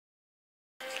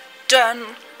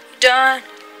Dun, dun,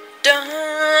 dun,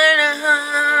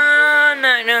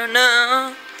 no, no,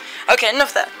 no. Okay, enough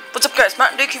of that. What's up, guys?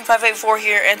 Mountain Dew King 584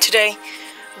 here, and today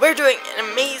we're doing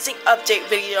an amazing update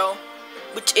video,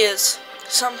 which is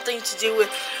something to do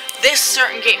with this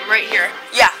certain game right here.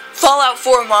 Yeah, Fallout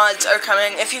 4 mods are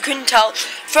coming, if you couldn't tell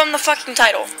from the fucking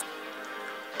title.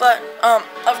 But,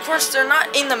 of course, they're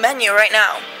not in the menu right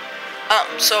now.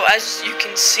 So as you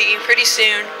can see, pretty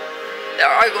soon, there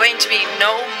are going to be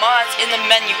no mods in the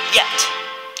menu yet.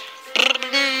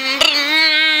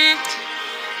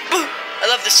 I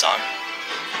love this song.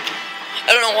 I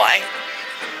don't know why.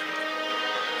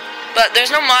 But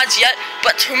there's no mods yet.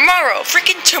 But tomorrow,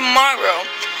 freaking tomorrow,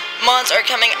 mods are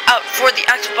coming out for the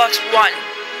Xbox One.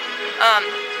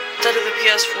 Instead of the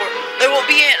PS4. There will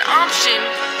be an option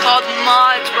called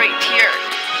mods right here.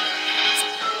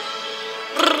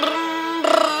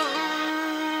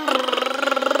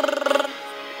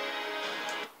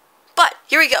 But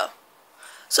here we go.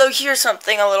 So here's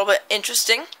something a little bit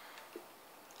interesting.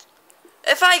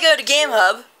 If I go to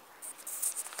GameHub,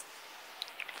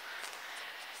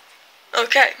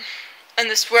 okay,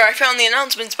 and this is where I found the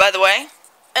announcements, by the way,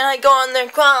 and I go on their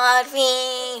quad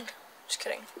feed. Just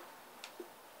kidding.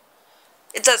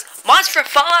 It says, mods for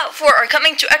Fallout 4 are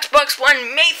coming to Xbox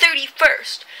One May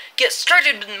 31st. Get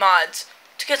started with mods.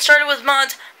 To get started with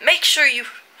mods, make sure you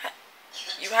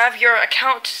have your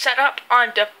account set up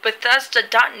on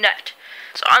Bethesda.net.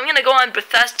 So I'm going to go on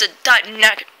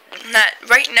Bethesda.net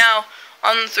right now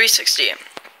on the 360.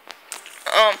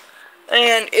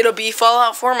 And it'll be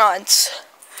Fallout 4 mods.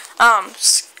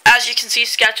 As you can see,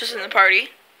 Sketch is in the party.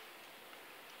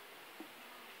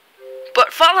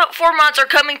 But Fallout 4 mods are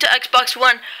coming to Xbox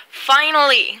One,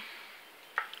 finally.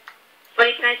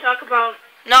 Wait, can I talk about...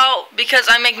 No, because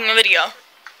I'm making a video.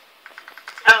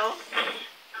 Oh.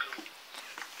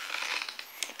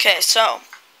 Okay, so,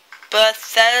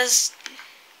 Bethesda...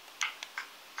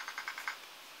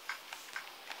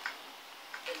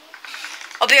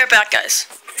 I'll be right back, guys.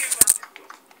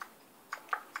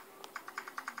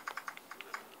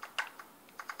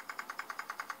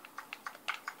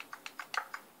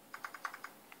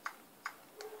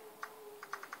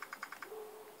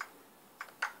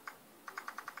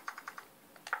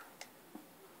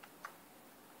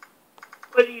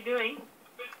 What are you doing?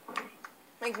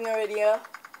 Making a video.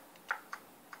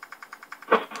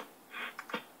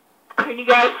 Can you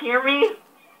guys hear me?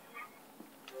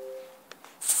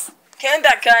 Okay, I'm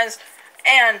back, guys.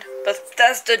 And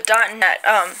Bethesda.net.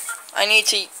 I need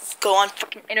to go on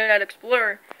fucking Internet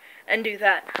Explorer and do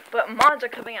that. But mods are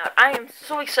coming out. I am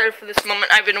so excited for this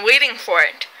moment. I've been waiting for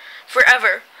it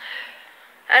forever.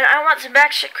 And I want some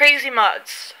batshit crazy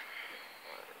mods.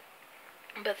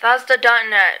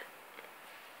 Bethesda.net.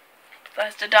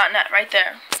 Bethesda.net, right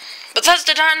there.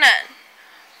 Bethesda.net.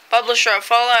 Publisher of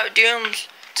Fallout, Doom's,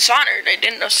 Dishonored. I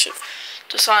didn't know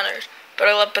Dishonored, but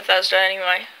I love Bethesda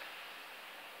anyway.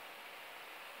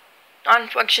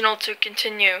 Non-functional to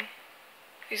continue.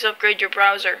 Please upgrade your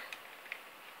browser.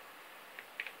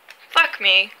 Fuck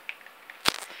me.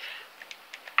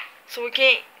 So we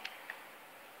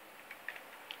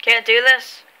can't do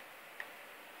this?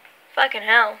 Fucking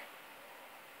hell.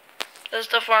 That's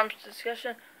the forum's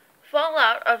discussion.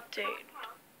 Fallout update.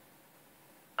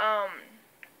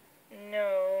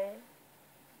 No.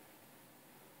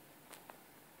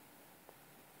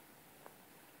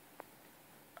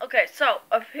 Okay, so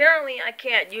apparently I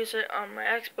can't use it on my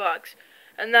Xbox,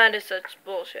 and that is such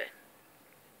bullshit.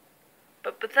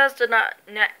 But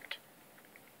Bethesda.net.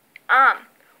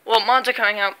 Well, mods are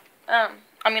coming out. I'm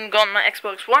gonna go on my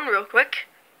Xbox One real quick.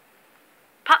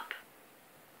 Pop.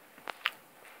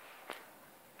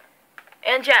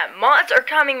 And yeah, mods are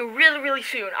coming really, really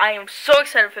soon. I am so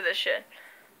excited for this shit.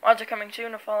 Mods are coming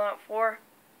soon to Fallout 4.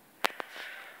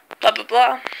 Blah, blah,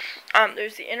 blah.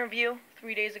 There's the interview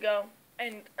 3 days ago.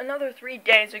 And another 3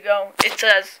 days ago, it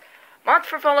says, mods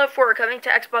for Fallout 4 are coming to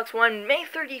Xbox One May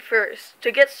 31st.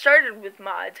 To get started with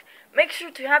mods, make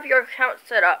sure to have your account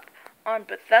set up on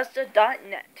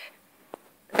Bethesda.net.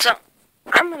 So,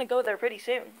 I'm gonna go there pretty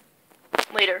soon.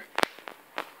 Later.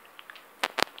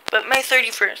 But May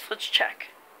 31st, let's check.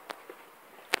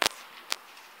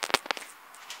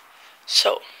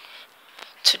 So,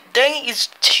 today is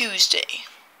Tuesday.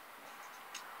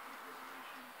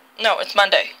 No, it's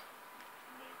Monday.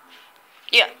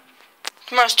 Yeah,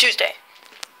 tomorrow's Tuesday.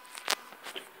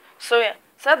 So yeah,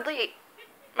 sadly,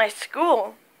 my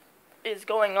school is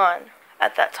going on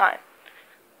at that time.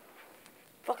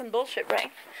 Fucking bullshit,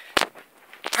 right?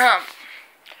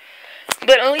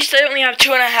 But at least I only have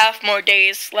 2.5 more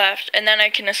days left, and then I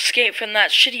can escape from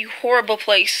that shitty, horrible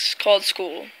place called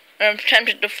school. and I'm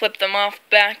tempted to flip them off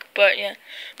back, but yeah.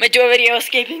 Might do a video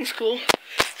escaping school.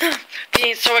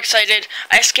 Being so excited.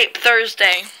 I escaped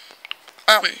Thursday.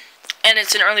 And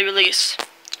it's an early release.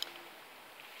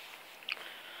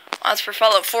 As for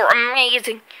Fallout 4,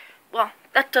 amazing. Well,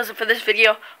 that does it for this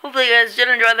video. Hopefully you guys did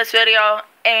enjoy this video,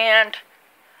 and,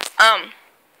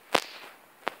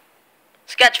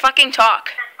 sketch fucking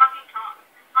talk.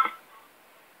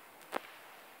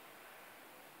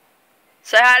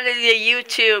 Say hi to the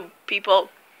YouTube people.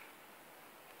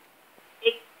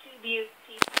 Make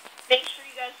sure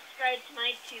you guys subscribe to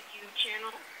my YouTube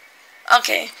channel.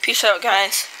 Okay, peace out,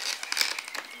 guys.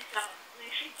 Peace out.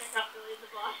 Make sure you check out Billy the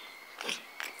Boss.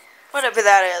 Whatever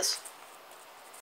that is.